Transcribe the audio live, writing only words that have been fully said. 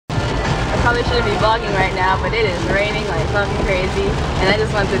Probably shouldn't be vlogging right now, but it is raining like fucking crazy. And I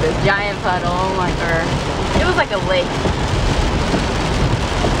just went through this giant puddle, it was like a lake.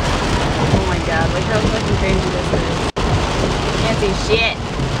 Oh my god, look how fucking crazy this is. Can't see shit.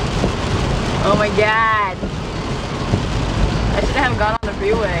 Oh my god. I shouldn't have gone on the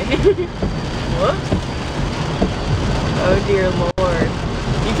freeway. Whoops. Oh dear lord.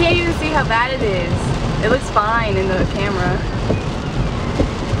 You can't even see how bad it is. It looks fine in the camera,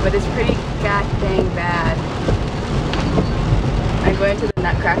 but it's pretty god dang bad. I'm going to the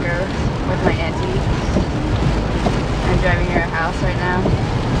Nutcracker with my auntie. I'm driving her house right now.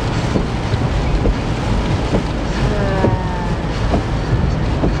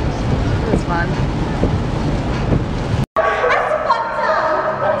 It was fun.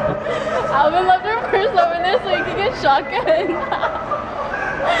 Alvin left her purse over there so he could get shotgun.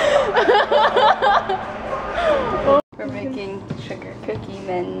 We're making sugar cookie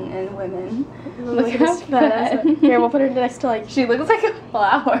men and women. Look how fat. Here, we'll put her next to like. She looks like a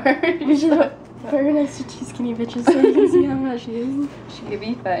flower. We should put her next to two skinny bitches so you can see how much she is. She could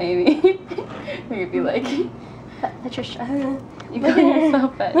be fat Amy. We could be like, Patricia. You call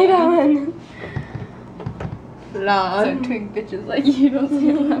yourself fat Look at that Amy. one. So twig bitches like you don't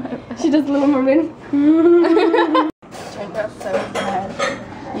see that. She does Little Mermaid. Turned out so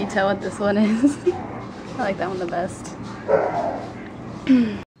bad. You tell what this one is. I like that one the best.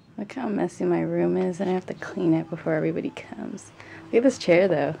 Look how messy my room is, and I have to clean it before everybody comes. Look at this chair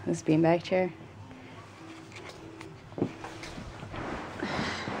though, this beanbag chair.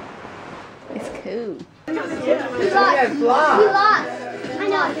 It's cool. We lost. I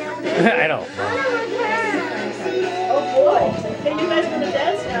know. I know. Oh boy. Hey, you guys gonna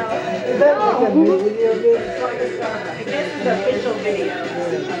dance now? Is that like a new video game? I guess it's the official video.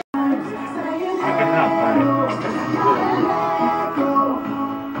 I can help,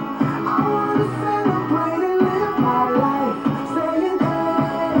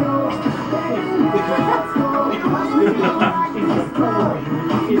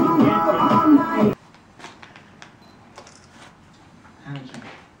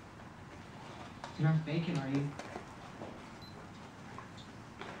 You're not faking, are you?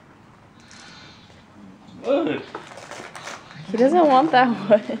 Look. He doesn't want that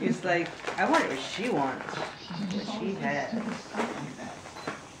one. He's like, I want what she wants. What she has.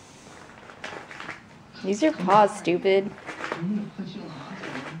 Use your paws, stupid.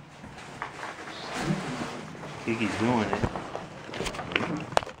 Kiki's doing it.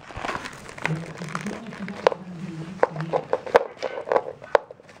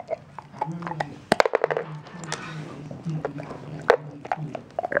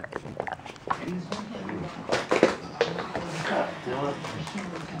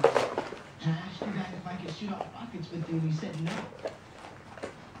 You said no.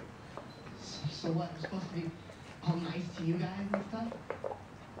 So what? I'm supposed to be all nice to you guys and stuff?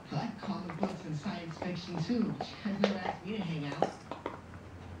 I like comic books and science fiction too. But you guys never asked me to hang out.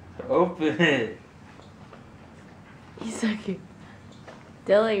 Open it. He's so cute.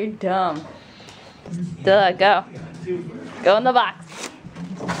 Dilla, you're dumb. Dilla, go. Go in the box.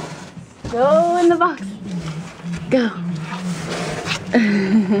 Go in the box. Go.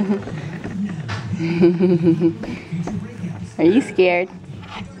 Are you scared?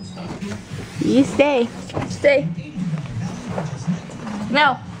 You stay. Stay.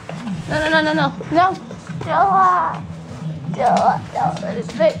 No. No, no, no, no, no. No. Dilla. Dilla. Dilla, let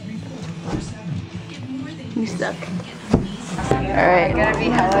it fit. You suck. Alright. Gonna be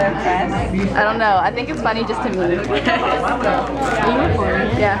hella impressed. I don't know. I think it's funny just to me. Are you recording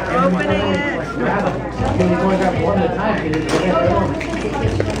it? Yeah. Opening it.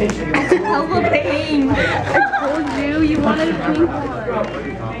 Hella pain. I told you, you wanted a pink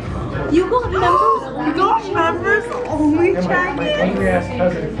one. You got members? You got members only jacket?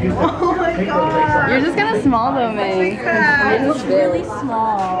 Oh my god. You're just kind of small though, May. You're just really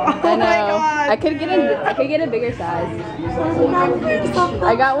small. I know. I could get a bigger size.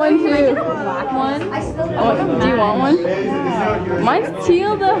 I got one too. Black one. Oh, do you want one? Mine's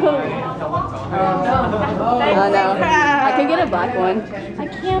teal though. Oh no. I could get a black one. I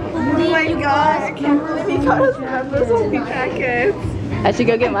can't believe Oh my god, I can't believe you got us members only jackets. I should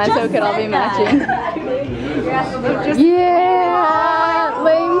go get mine so it could all be matching. Yeah!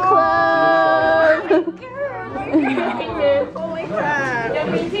 Lame club! Holy crap.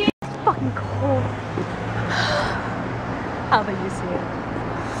 It's fucking cold. How about you see it?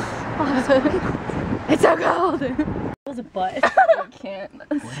 It's so cold! It was a butt. I can't.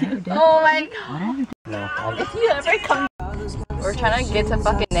 Oh my god. No. If you ever come. We're trying to get to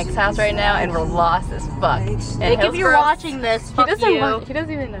fucking Nick's house right now and we're lost as fuck. And Nick, if you're watching this, fuck he doesn't you. He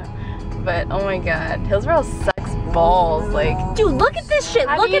doesn't even know. but oh my god, Hillsborough sucks balls. Like, dude, look at this shit.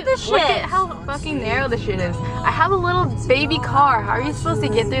 Look at this shit. Look at how fucking narrow this shit is. I have a little baby car. How are you supposed to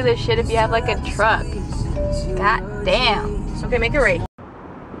get through this shit if you have like a truck? God damn. Okay, make it right.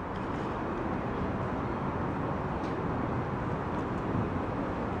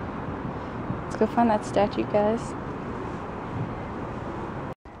 Let's go find that statue, guys.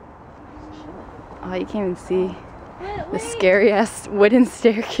 Oh, you can't even see the scary ass wooden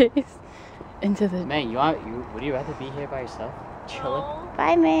staircase into the. Man, would you rather be here by yourself? Chilling?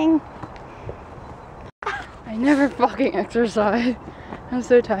 Bye, Ming. I never fucking exercise. I'm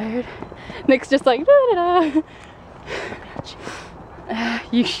so tired. Nick's just like, da da da.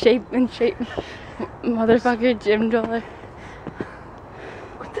 You shape and shape, motherfucker, gym dollar.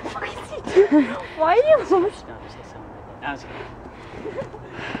 What the fuck is he doing? Why are you? No, just say something like that.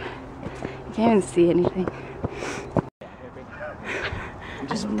 You can't even see anything.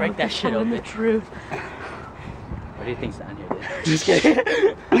 Just break that shit open. The truth. What do you think's down here, dude? Just kidding.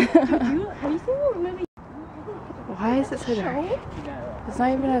 Have you seen the movie? Why is it so dark? It's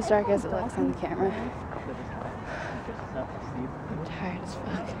not even as dark as it looks on the camera. I'm tired as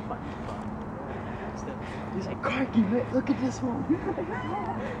fuck. He's like, Cargy, look at this one.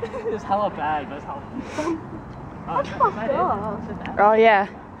 It's hella bad, but it's hella Oh yeah.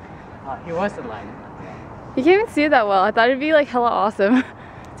 He wasn't lying. You can't even see it that well. I thought it'd be like hella awesome.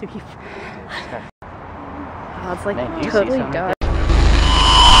 Oh, it's like Man, do you see totally something? dark.